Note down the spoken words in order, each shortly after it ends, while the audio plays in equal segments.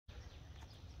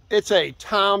It's a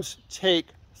Tom's Take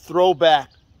Throwback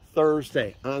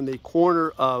Thursday on the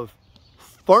corner of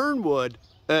Fernwood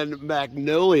and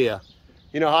Magnolia.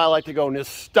 You know how I like to go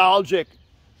nostalgic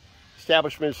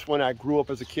establishments when I grew up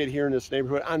as a kid here in this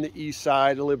neighborhood on the east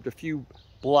side. I lived a few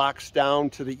blocks down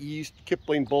to the east,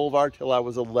 Kipling Boulevard, till I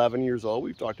was 11 years old.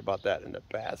 We've talked about that in the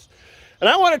past. And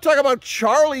I want to talk about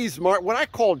Charlie's Mart, what I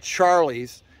called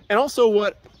Charlie's, and also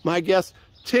what my guest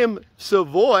Tim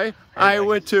Savoy, I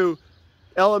went to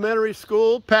elementary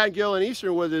school, Pat Gill and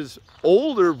Eastern, with his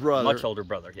older brother. Much older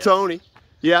brother, yes. Tony.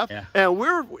 Yeah. And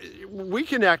we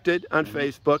connected on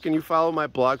Facebook, and you follow my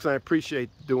blogs, and I appreciate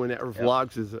doing that, or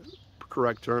vlogs is a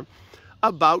correct term,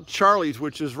 about Charlie's,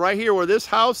 which is right here where this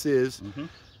house is.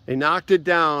 They knocked it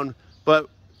down. But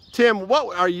Tim,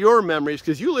 what are your memories?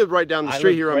 Because you live right down the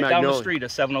street here on Magnolia. Right down the street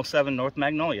at 707 North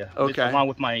Magnolia. Okay. Along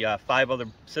with my 5 other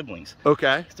siblings.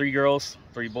 Okay. 3 girls,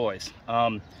 3 boys.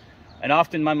 And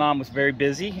often my mom was very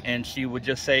busy, and she would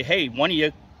just say, hey, one of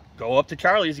you go up to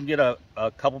Charlie's and get a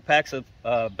couple packs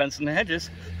of Benson and Hedges.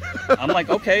 I'm like,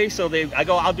 okay. So I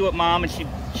go, I'll do it, Mom. And she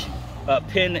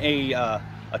pin a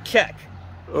check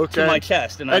to my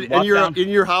chest. And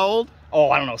you're how old?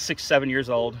 Oh, I don't know, 6, 7 years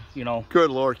old, you know.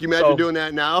 Good Lord. Can you imagine doing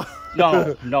that now?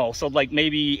 No. So like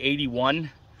maybe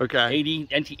 81. Okay. 80,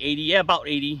 yeah, about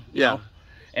 80. You know?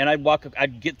 And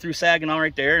I'd get through Saginaw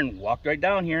right there and walk right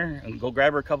down here and go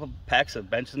grab her a couple packs of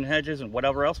Benson and Hedges and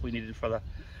whatever else we needed for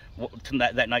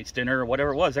that night's dinner or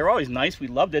whatever it was. They were always nice. We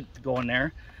loved it to go in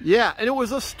there. Yeah, and it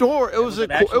was a store. It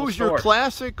was your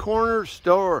classic corner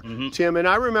store, Tim. And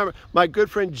I remember my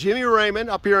good friend Jimmy Raymond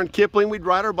up here on Kipling. We'd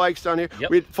ride our bikes down here.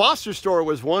 Foster Store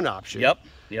was one option.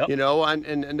 You know,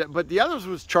 but the others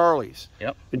was Charlie's.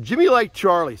 And Jimmy liked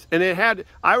Charlie's, and it had.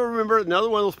 I remember another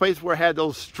one of those places where it had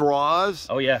those straws.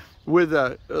 Oh yeah. With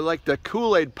like the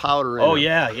Kool-Aid powder in it.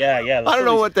 Yeah. I don't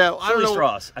know what that. I don't know.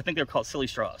 Straws. I think they're called silly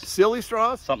straws. Silly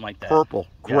straws. Something like that. Purple,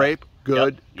 grape,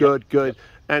 good.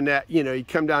 And that, you know, you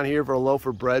come down here for a loaf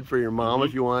of bread for your mom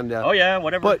if you wanted to. Oh yeah,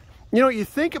 whatever. But you know, you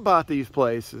think about these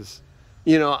places.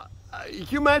 You know, can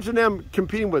you imagine them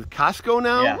competing with Costco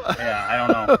now? Yeah, I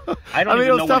don't know. I mean,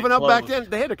 it was toughen up back then.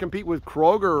 They had to compete with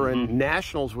Kroger, and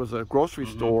Nationals was a grocery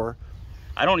store.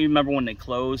 I don't even remember when they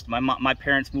closed. My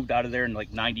parents moved out of there in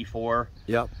like '94.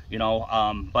 You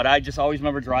know, but I just always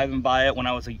remember driving by it when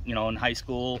I was, you know, in high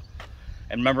school,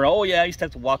 and remember, oh yeah, I used to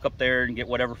have to walk up there and get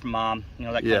whatever from Mom, you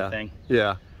know, that kind of thing.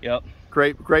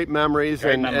 Great memories.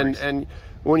 And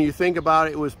when you think about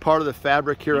it, it was part of the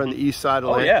fabric here on the east side of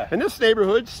Lansing. And this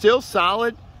neighborhood still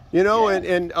solid, you know,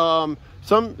 and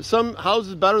some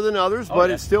houses better than others, but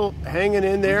it's still hanging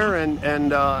in there. And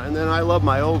then I love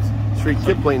my old street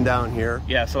Kipling down here.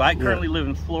 Yeah, so I currently live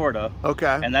in Florida.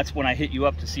 Okay. And that's when I hit you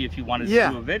up to see if you wanted to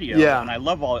do a video. Yeah. And I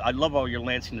love all your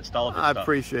Lansing nostalgia stuff. I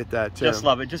appreciate that too. Just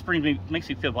love it. Just makes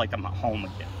me feel like I'm at home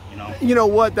again. You know. You know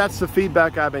what? That's the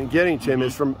feedback I've been getting, Tim,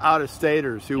 is from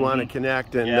out-of-staters who want to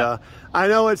connect. And I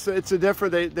know it's a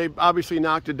different. They obviously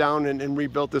knocked it down and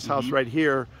rebuilt this house right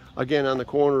here again on the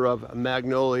corner of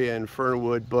Magnolia and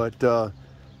Fernwood. But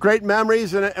great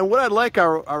memories. And what I'd like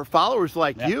our followers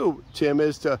like you, Tim,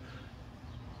 is to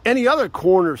any other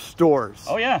corner stores.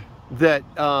 Oh yeah. That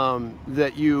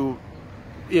that you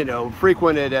know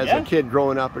frequented as a kid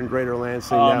growing up in Greater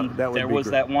Lansing. That would be great. There was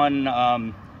that one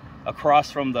across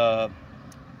from the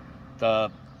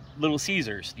Little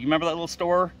Caesars. Do you remember that little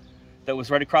store that was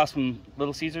right across from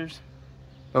Little Caesars?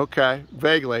 Okay,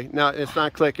 vaguely. No, it's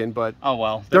not clicking, but oh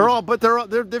well.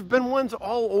 There've been ones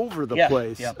all over the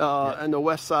place on the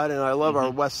west side, and I love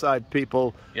our west side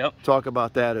people. Talk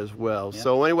about that as well.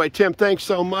 So anyway, Tim, thanks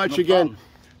so much again.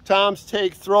 Tom's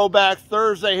Take Throwback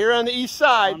Thursday here on the east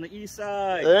side. On the east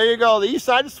side. There you go, the east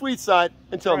side, the sweet side.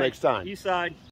 Until next time. East side.